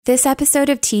This episode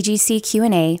of TGC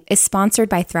Q&A is sponsored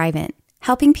by Thrivent,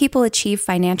 helping people achieve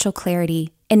financial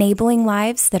clarity, enabling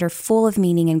lives that are full of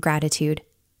meaning and gratitude.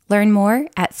 Learn more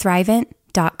at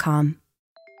Thrivent.com.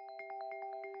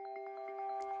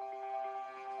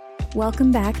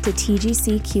 Welcome back to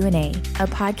TGC Q&A, a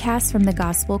podcast from the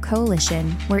Gospel Coalition,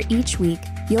 where each week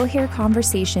you'll hear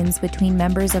conversations between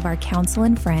members of our council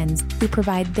and friends who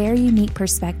provide their unique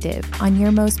perspective on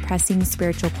your most pressing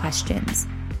spiritual questions.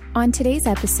 On today's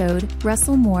episode,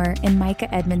 Russell Moore and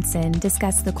Micah Edmondson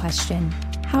discuss the question,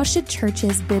 how should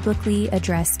churches biblically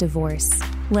address divorce?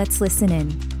 Let's listen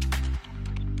in.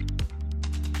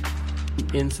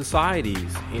 In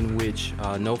societies in which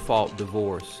no-fault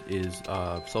divorce is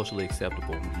socially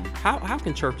acceptable, how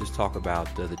can churches talk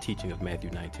about the teaching of Matthew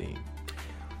 19?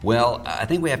 Well, I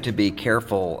think we have to be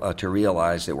careful to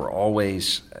realize that we're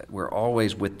always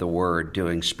with the Word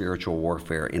doing spiritual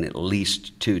warfare in at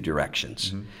least two directions.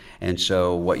 Mm-hmm. And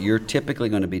so what you're typically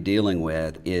going to be dealing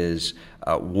with is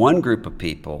one group of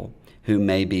people who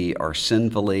maybe are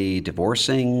sinfully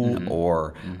divorcing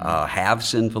or have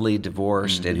sinfully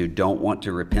divorced and who don't want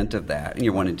to repent of that. And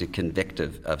you're wanting to convict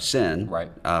of sin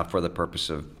for the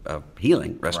purpose of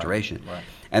healing, restoration. Right.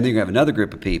 And then you have another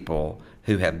group of people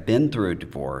who have been through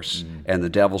divorce and the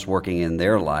devil's working in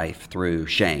their life through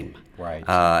shame.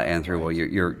 And through, well,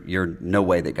 you're no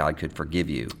way that God could forgive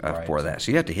you for that.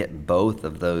 So you have to hit both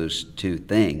of those two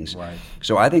things.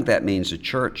 So I think that means a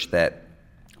church that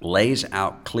lays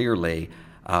out clearly,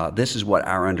 this is what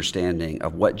our understanding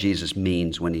of what Jesus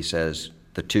means when he says,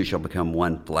 the two shall become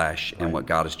one flesh, and what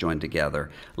God has joined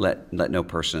together, let no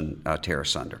person tear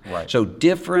asunder. So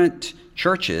different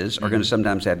churches are going to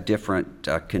sometimes have different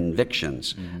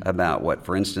convictions about what,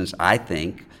 for instance, I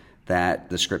think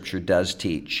that the Scripture does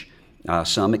teach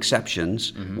some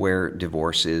exceptions where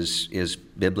divorce is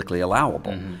biblically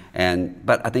allowable.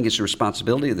 But I think it's the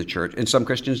responsibility of the church, and some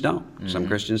Christians don't. Some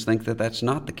Christians think that that's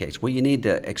not the case. Well, you need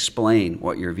to explain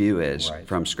what your view is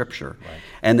from Scripture.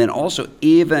 And then also,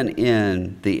 even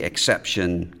in the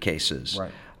exception cases,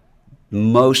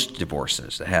 most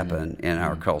divorces that happen in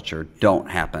our culture don't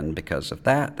happen because of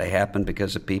that. They happen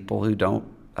because of people who don't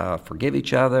forgive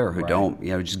each other, or who don't,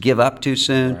 just give up too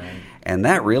soon. And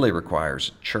that really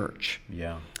requires church.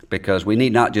 Because we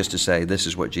need not just to say this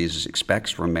is what Jesus expects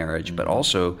from marriage, but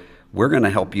also we're going to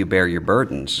help you bear your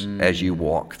burdens as you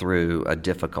walk through a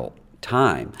difficult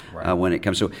time when it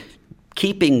comes. So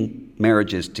keeping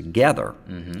marriages together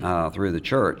through the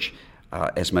church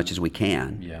as much as we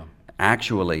can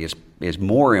actually is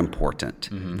more important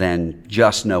than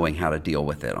just knowing how to deal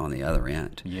with it on the other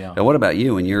end. Now, what about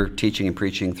you when you're teaching and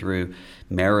preaching through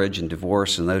marriage and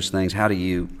divorce and those things? How do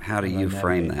you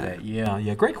frame that?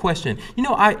 Yeah, great question.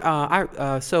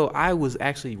 I was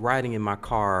actually riding in my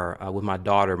car with my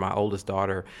daughter, my oldest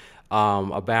daughter,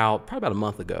 probably about a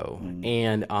month ago,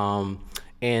 and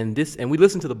we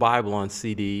listen to the Bible on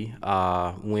CD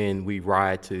when we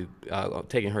ride to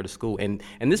taking her to school, and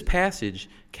this passage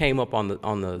came up on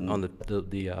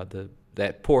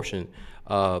that portion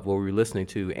of what we were listening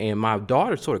to, and my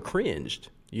daughter sort of cringed,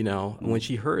 when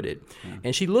she heard it,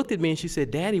 and she looked at me and she said,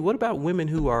 "Daddy, what about women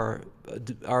who are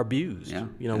abused?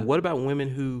 What about women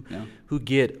who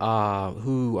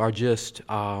are just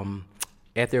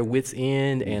at their wits'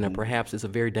 end, and perhaps it's a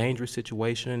very dangerous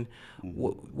situation.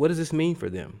 What does this mean for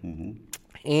them?"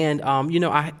 And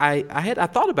I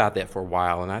thought about that for a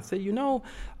while, and I said,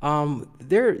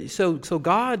 so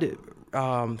God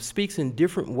speaks in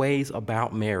different ways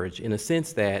about marriage, in a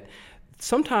sense that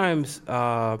sometimes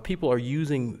people are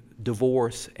using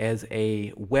divorce as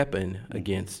a weapon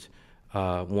against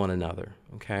one another.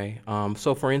 Okay,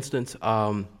 so for instance.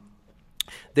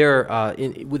 If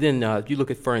you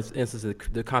look at, for instance,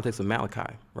 the context of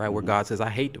Malachi, right, where God says, "I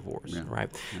hate divorce," right?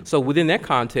 So within that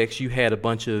context, you had a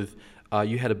bunch of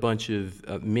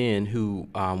men who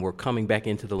were coming back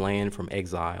into the land from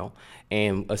exile,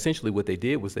 and essentially what they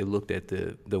did was they looked at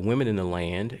the women in the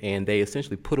land, and they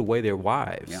essentially put away their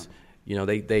wives.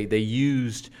 They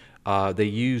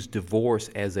used divorce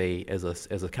as a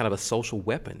kind of a social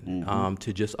weapon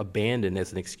to just abandon,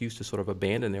 as an excuse to sort of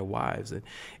abandon their wives. And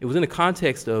it was in the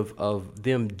context of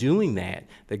them doing that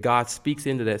God speaks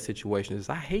into that situation. He says,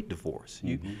 "I hate divorce.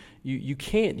 You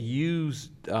can't use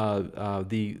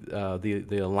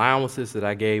the allowances that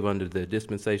I gave under the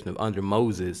dispensation under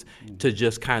Moses to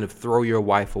just kind of throw your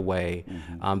wife away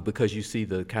because you see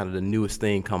the kind of the newest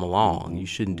thing come along. You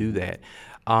shouldn't do that."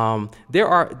 There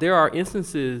are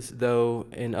instances, though,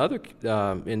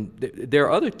 there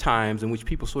are other times in which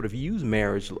people sort of use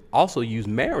marriage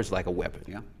like a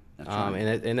weapon. That's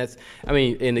right. And that's, I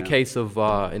mean, in the case of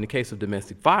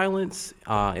domestic violence,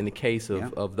 in the case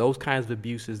of those kinds of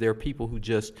abuses, there are people who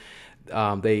just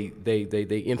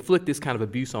they inflict this kind of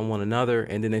abuse on one another,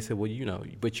 and then they say, well,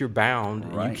 but you're bound,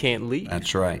 you can't leave.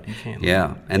 That's right. You can't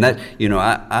leave. And that,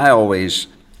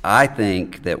 I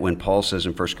think that when Paul says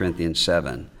in 1 Corinthians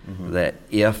 7 that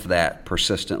if that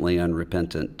persistently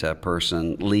unrepentant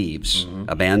person leaves,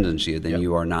 abandons you, then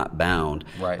you are not bound.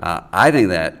 Right. I think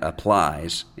that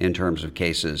applies in terms of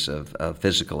cases of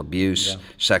physical abuse,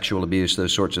 sexual abuse,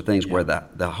 those sorts of things, where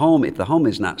the home, if the home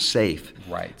is not safe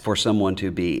for someone to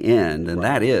be in, then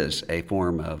that is a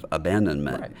form of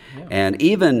abandonment. Right. Yeah. And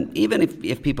even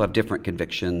if people have different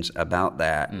convictions about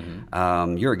that,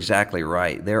 you're exactly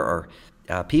right. There are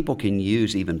people can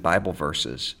use even Bible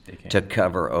verses to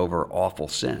cover over awful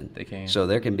sin. They can. So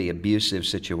there can be abusive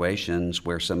situations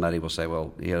where somebody will say,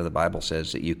 well, the Bible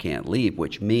says that you can't leave,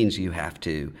 which means you have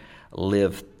to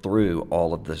live through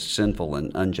all of the sinful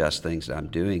and unjust things that I'm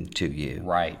doing to you.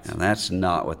 Right. And that's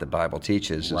not what the Bible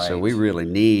teaches. Right. And so we really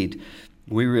need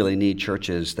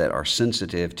churches that are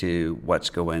sensitive to what's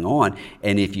going on.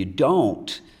 And if we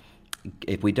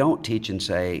don't teach and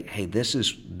say, hey, this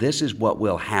is what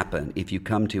will happen if you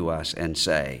come to us and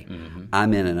say,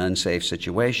 I'm in an unsafe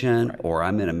situation or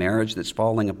I'm in a marriage that's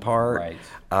falling apart,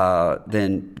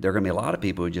 then there are going to be a lot of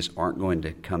people who just aren't going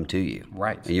to come to you.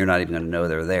 Right. And you're not even going to know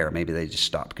they're there. Maybe they just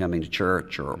stop coming to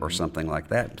church or something like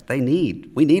that. But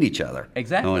we need each other.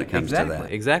 Exactly. When it comes to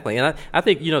that. Exactly. And I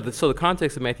think, so the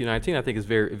context of Matthew 19, I think, is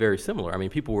very, very similar. I mean,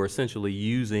 people were essentially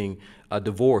using a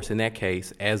divorce in that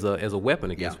case as a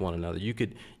weapon against one another. You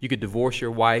could divorce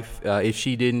your wife if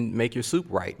she didn't make your soup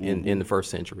right in the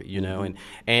first century,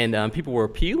 and people were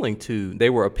appealing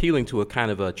to a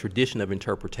kind of a tradition of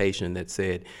interpretation that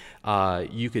said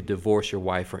you could divorce your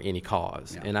wife for any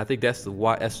cause. And I think that's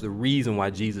the reason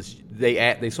why Jesus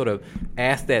they sort of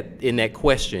asked that in that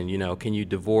question, can you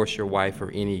divorce your wife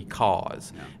for any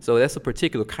cause? So that's a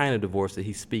particular kind of divorce that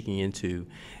he's speaking into.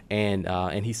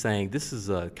 And he's saying this is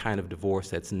a kind of divorce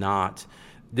that's not.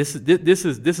 This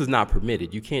is not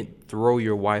permitted. You can't throw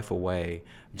your wife away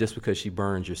just because she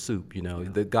burns your soup.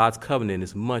 The God's covenant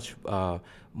is much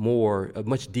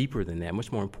much deeper than that,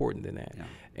 much more important than that.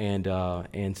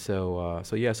 So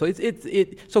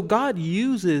God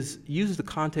uses the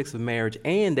context of marriage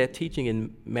and that teaching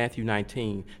in Matthew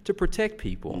 19 to protect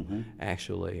people,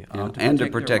 actually, to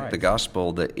protect the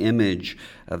gospel, the image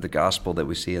of the gospel that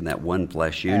we see in that one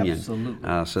flesh union.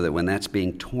 Absolutely. So that when that's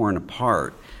being torn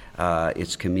apart,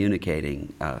 it's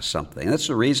communicating something. And that's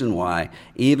the reason why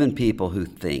even people who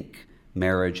think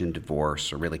marriage and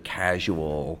divorce are really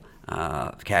casually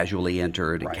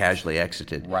entered and casually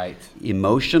exited,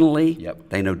 emotionally,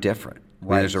 they know different. I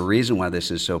mean, there's a reason why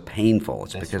this is so painful.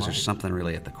 It's because there's something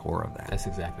really at the core of that. That's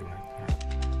exactly right.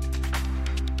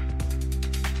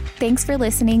 Thanks for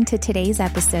listening to today's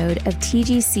episode of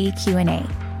TGC Q&A.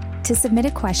 To submit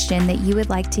a question that you would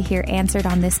like to hear answered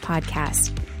on this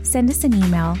podcast, send us an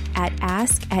email at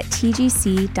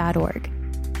ask@tgc.org.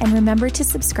 And remember to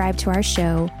subscribe to our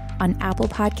show on Apple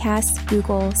Podcasts,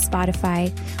 Google,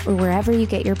 Spotify, or wherever you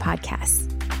get your podcasts.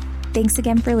 Thanks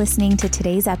again for listening to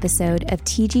today's episode of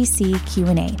TGC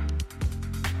Q&A.